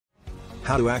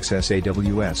How to access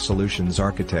AWS Solutions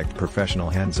Architect Professional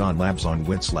Hands-on Labs on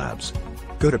Whizlabs.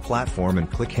 Go to Platform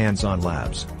and click Hands-on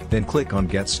Labs, then click on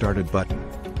Get Started button.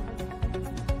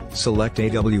 Select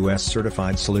AWS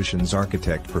Certified Solutions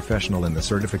Architect Professional in the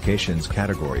Certifications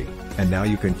category, and now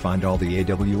you can find all the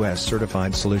AWS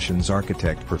Certified Solutions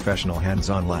Architect Professional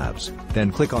Hands-on Labs,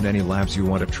 then click on any labs you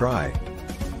want to try.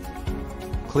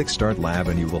 Click Start Lab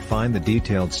and you will find the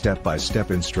detailed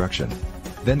step-by-step instruction.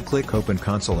 Then click Open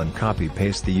Console and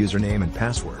copy-paste the username and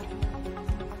password.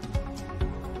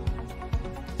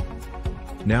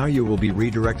 Now you will be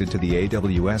redirected to the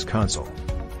AWS console.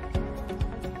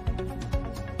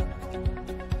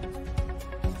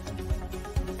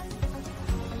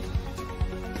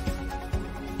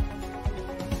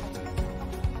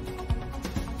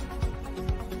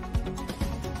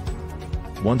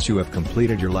 Once you have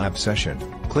completed your lab session,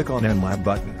 click on End Lab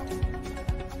button.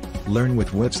 Learn with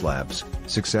Whizlabs,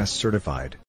 Success Certified.